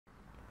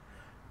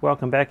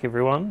Welcome back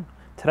everyone.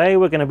 Today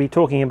we're going to be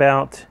talking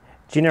about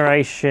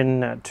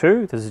Generation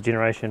 2, this is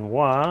Generation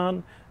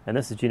 1 and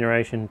this is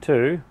Generation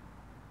 2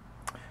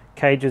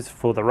 cages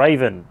for the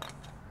Raven.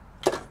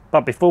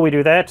 But before we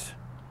do that,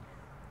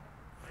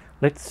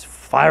 let's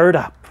fire it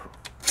up.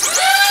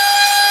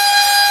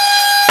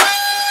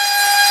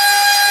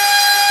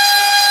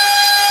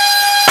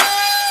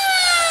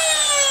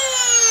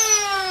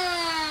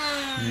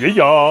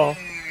 Yeah!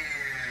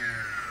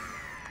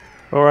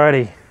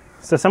 Alrighty,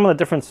 so some of the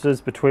differences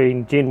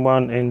between Gen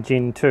 1 and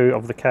Gen 2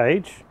 of the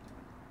cage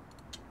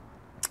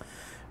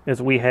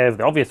is we have,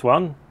 the obvious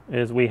one,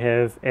 is we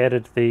have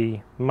added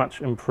the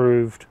much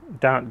improved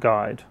dart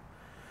guide.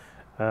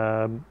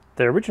 The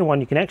original one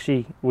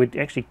would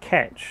actually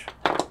catch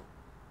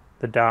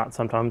the dart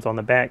sometimes on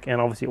the back,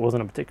 and obviously it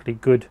wasn't a particularly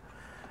good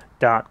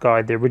dart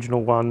guide. The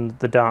original one,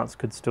 the darts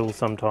could still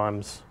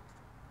sometimes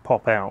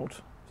pop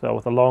out. So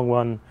with the long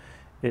one,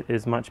 it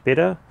is much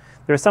better.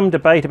 There is some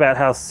debate about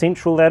how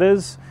central that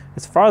is.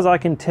 As far as I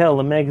can tell,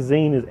 the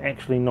magazine is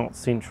actually not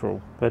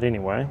central, but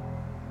anyway.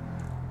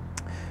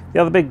 The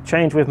other big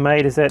change we've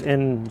made is that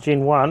in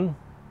Gen 1,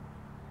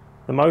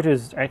 the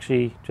motors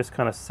actually just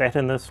kind of sat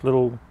in this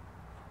little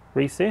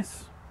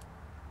recess,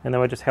 and they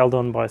were just held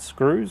on by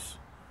screws.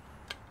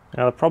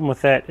 Now the problem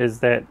with that is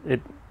that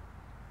it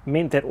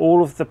meant that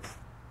all of the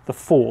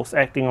force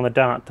acting on the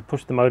dart to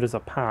push the motors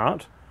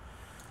apart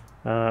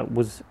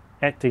was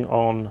acting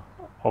on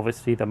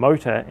obviously the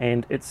motor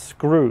and its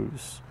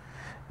screws.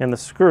 And the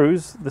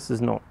screws, this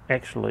is not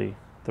actually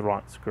the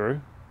right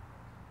screw,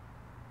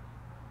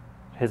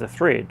 has a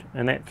thread,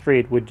 and that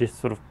thread would just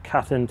sort of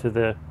cut into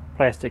the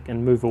plastic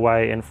and move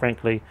away, and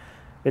frankly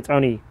it's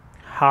only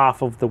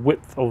half of the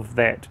width of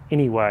that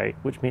anyway,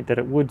 which meant that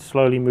it would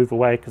slowly move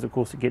away because of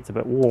course it gets a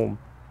bit warm.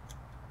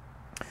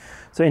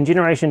 So in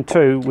Generation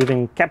 2 we've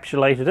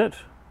encapsulated it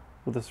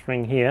with this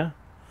ring here.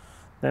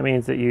 That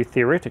means that you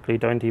theoretically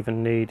don't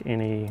even need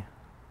any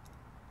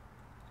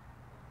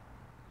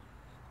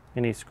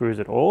screws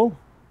at all,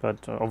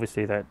 but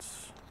obviously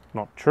that's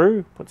not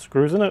true. Put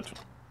screws in it,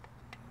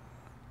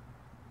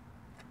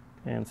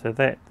 and so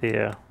that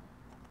there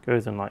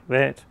goes in like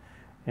that,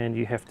 and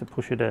you have to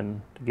push it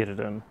in to get it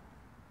in,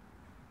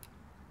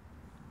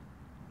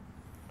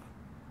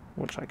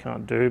 which I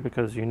can't do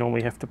because you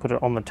normally have to put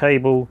it on the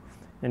table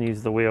and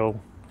use the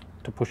wheel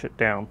to push it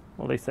down.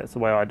 Well, at least that's the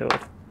way I do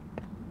it.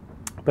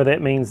 But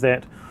that means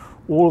that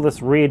all of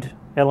this red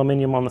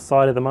aluminium on the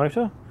side of the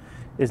motor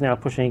is now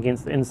pushing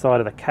against the inside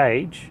of the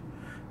cage,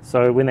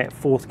 so when that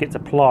force gets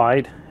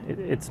applied,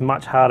 it's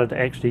much harder to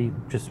actually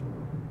just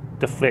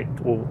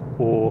deflect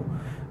or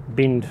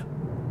bend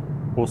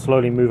or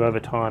slowly move over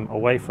time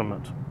away from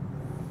it.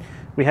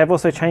 We have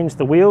also changed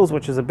the wheels,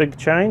 which is a big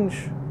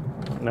change.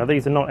 Now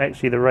these are not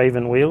actually the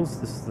Raven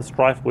wheels, this is the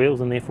Stryfe wheels,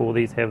 and therefore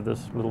these have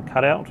this little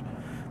cutout,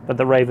 but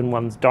the Raven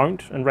ones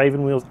don't, and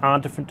Raven wheels are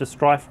different to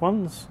Stryfe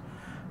ones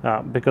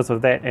because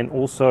of that, and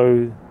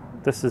also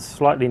this is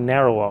slightly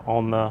narrower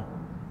on the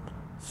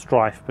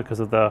Stryfe because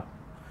of the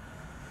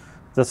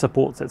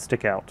supports that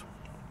stick out.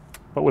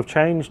 But we've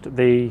changed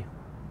the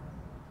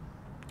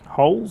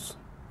holes.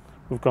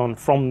 We've gone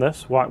from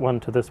this white one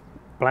to this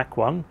black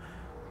one.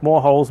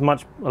 More holes,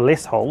 much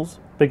less holes,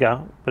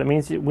 bigger, but it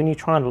means that when you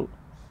try and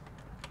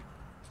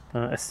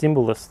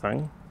assemble this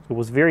thing, it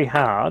was very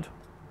hard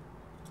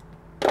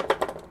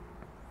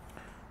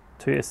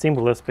to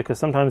assemble this because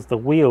sometimes the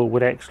wheel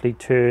would actually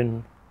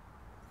turn,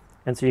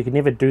 and so you could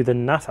never do the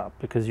nut up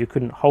because you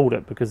couldn't hold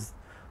it because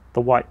the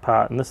white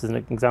part, and this is an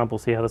example,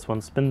 see how this one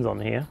spins on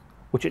here,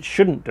 which it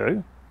shouldn't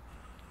do.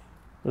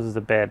 This is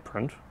a bad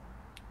print.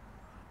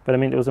 But I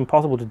mean, it was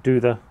impossible to do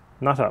the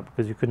nut up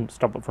because you couldn't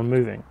stop it from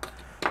moving.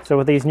 So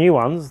with these new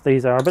ones,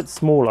 these are a bit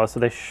smaller, so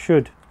they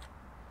should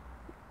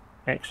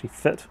actually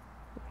fit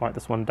like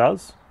this one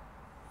does.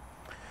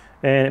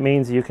 And it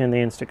means you can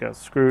then stick a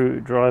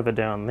screwdriver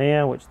down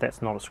there, which that's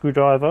not a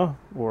screwdriver,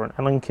 or an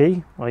Allen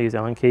key. I use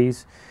Allen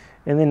keys.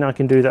 And then I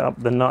can do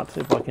the nut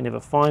if I can ever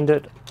find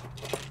it.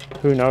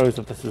 Who knows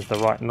if this is the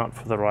right nut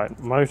for the right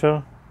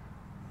motor.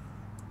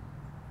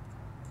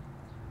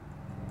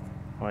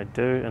 I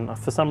do, and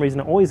for some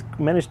reason I always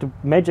manage to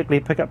magically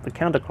pick up the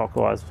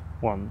counterclockwise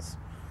ones.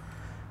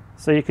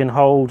 So you can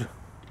hold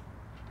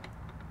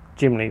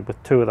generally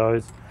with two of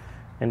those,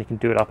 and you can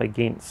do it up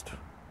against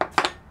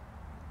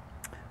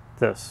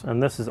this,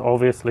 and this is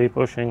obviously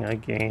pushing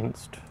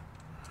against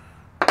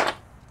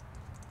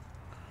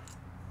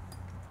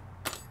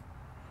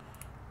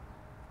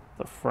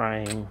the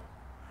frame.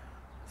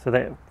 So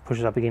that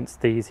pushes up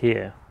against these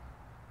here.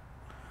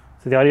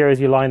 So the idea is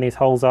you line these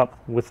holes up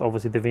with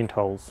obviously the vent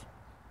holes.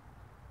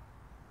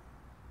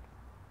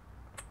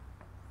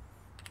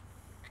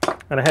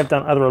 And I have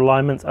done other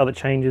alignments, other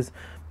changes,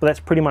 but that's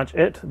pretty much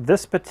it.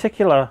 This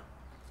particular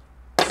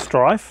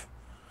Stryfe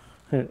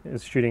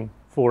is shooting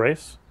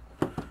 4S.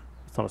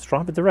 It's not a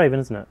Stryfe, it's a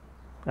Raven, isn't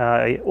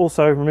it?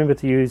 Also remember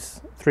to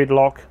use thread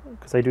lock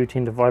because they do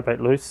tend to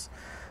vibrate loose.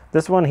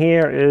 This one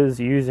here is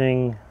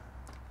using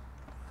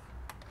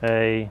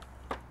a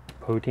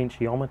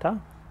potentiometer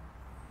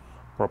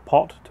or a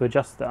pot to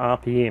adjust the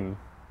RPM.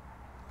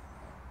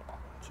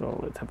 So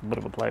let's have a bit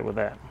of a play with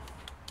that.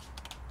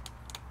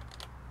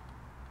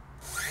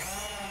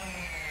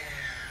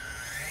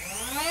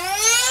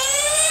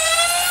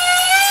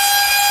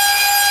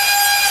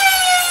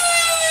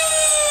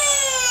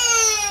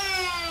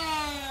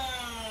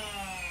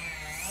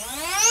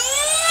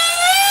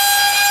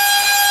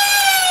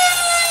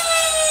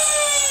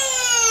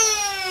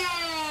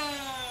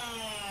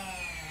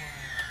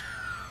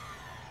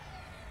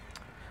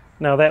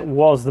 Now that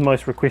was the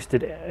most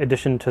requested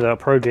addition to the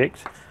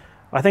project.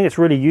 I think it's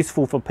really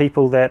useful for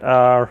people that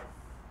are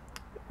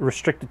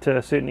restricted to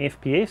a certain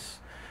FPS.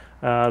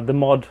 The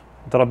mod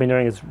that I've been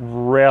doing is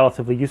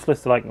relatively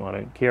useless. Like, I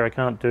don't care, I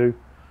can't do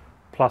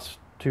plus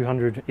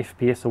 200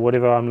 FPS or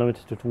whatever. I'm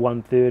limited to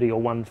 130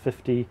 or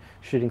 150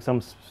 shooting some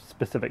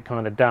specific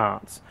kind of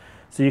darts.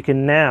 So you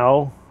can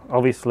now,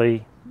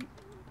 obviously,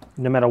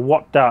 no matter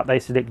what dart they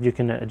select, you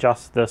can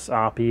adjust this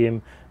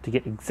RPM to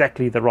get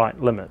exactly the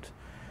right limit.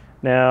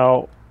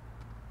 Now,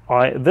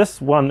 this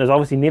one is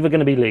obviously never going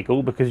to be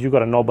legal because you've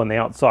got a knob on the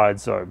outside,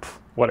 so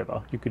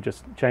whatever, you could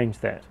just change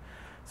that.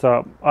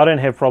 So I don't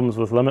have problems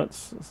with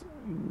limits,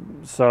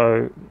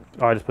 so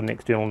I just put an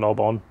external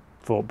knob on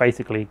for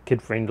basically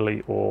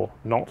kid-friendly or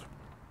not.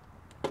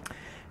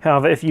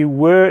 However, if you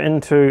were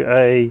into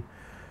a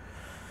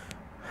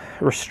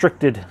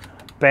restricted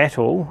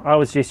battle, I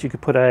would suggest you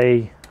could put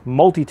a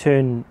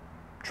multi-turn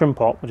trim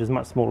pot, which is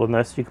much smaller than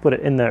this. You could put it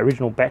in the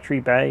original battery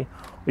bay,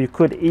 or you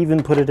could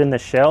even put it in the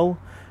shell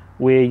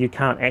where you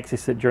can't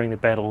access it during the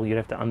battle. You'd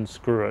have to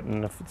unscrew it,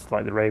 and if it's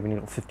like the Raven, you've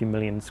got 50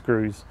 million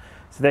screws.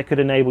 So that could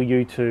enable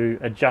you to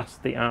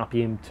adjust the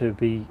RPM to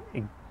be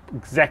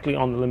exactly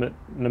on the limit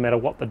no matter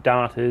what the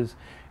dart is.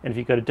 And if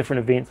you go to different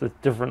events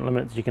with different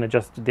limits, you can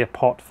adjust their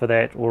pot for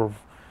that, or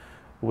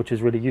which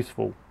is really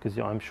useful because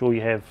I'm sure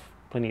you have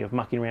plenty of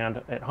mucking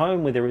around at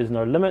home where there is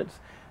no limits,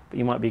 but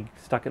you might be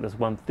stuck at this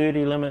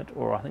 130 limit,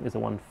 or I think there's a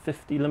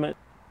 150 limit.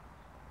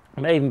 It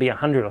may even be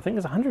 100. I think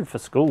there's 100 for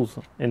schools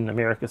in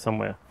America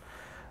somewhere.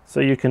 So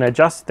you can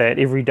adjust that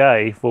every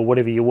day for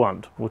whatever you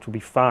want, which will be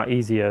far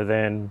easier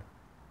than,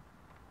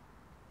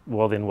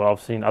 well, than what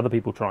I've seen other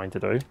people trying to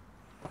do.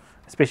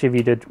 Especially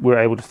if you were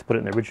able just to put it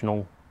in the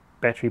original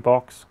battery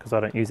box, because I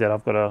don't use that.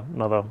 I've got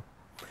another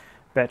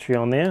battery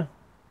on there.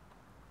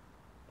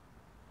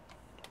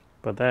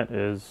 But that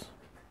is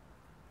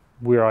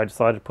where I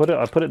decided to put it.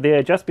 I put it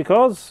there just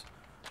because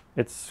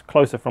it's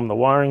closer from the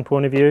wiring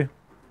point of view.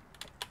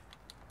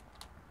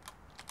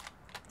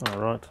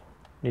 Alright,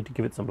 need to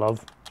give it some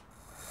love.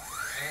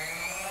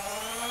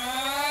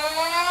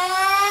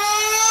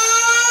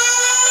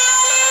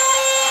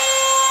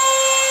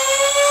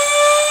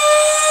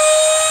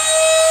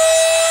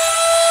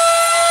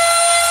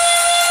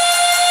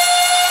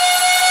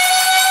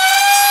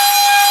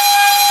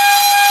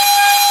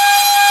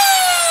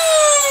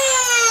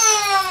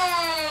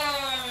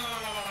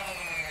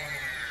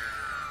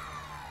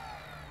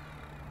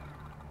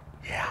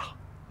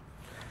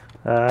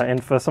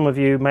 And for some of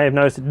you may have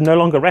noticed it no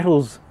longer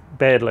rattles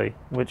badly,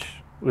 which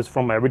was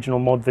from my original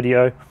mod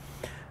video.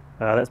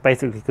 That's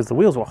basically because the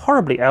wheels were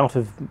horribly out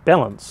of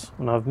balance,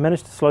 and I've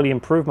managed to slowly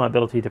improve my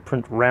ability to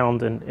print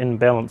round and in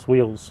balance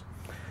wheels.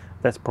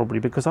 That's probably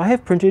because I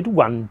have printed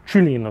 1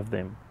 trillion of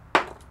them.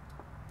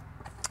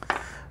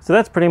 So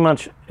that's pretty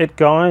much it,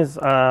 guys.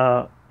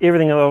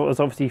 Everything is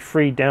obviously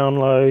free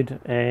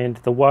download, and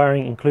the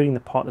wiring, including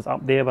the pot, is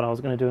up there. But I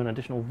was going to do an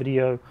additional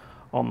video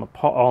on the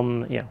pot,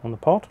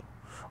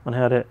 on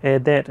how to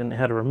add that and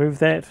how to remove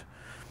that,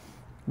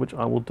 which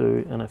I will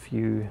do in a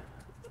few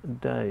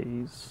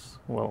days.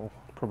 Well,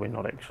 probably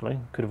not actually.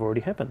 Could have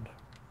already happened.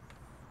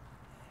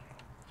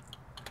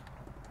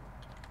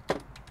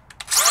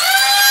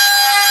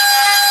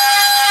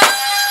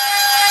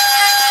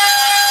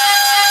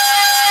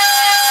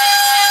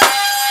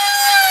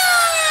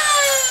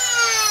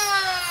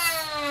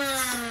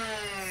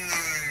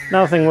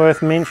 Another thing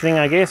worth mentioning,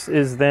 I guess,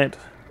 is that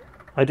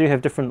I do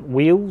have different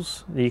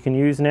wheels that you can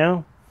use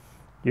now.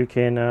 You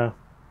can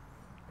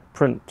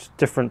print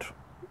different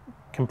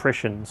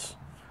compressions.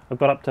 I've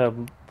got up to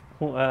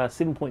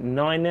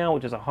 7.9 now,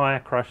 which is a higher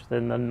crush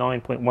than the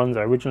 9.1s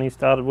I originally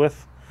started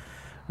with.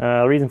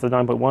 The reason for the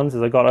 9.1s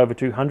is I got over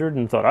 200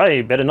 and thought,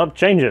 hey, better not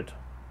change it.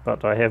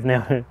 But I have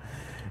now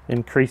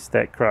increased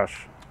that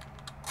crush.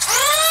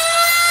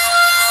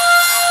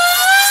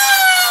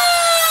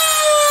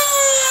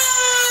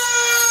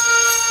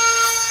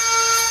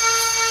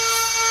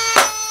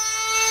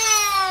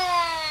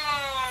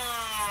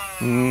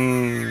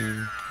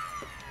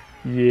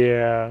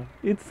 Yeah,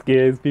 it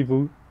scares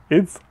people.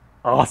 It's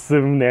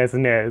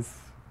awesomeness.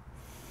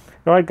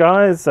 Alright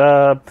guys,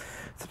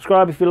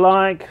 subscribe if you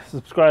like,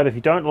 subscribe if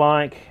you don't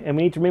like, and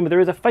we need to remember there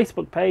is a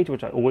Facebook page,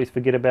 which I always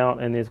forget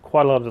about, and there's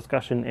quite a lot of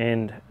discussion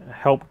and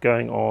help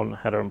going on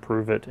how to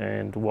improve it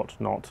and what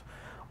not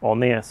on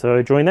there,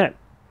 so join that.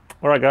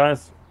 Alright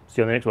guys,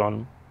 see you on the next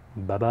one.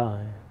 Bye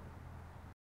bye.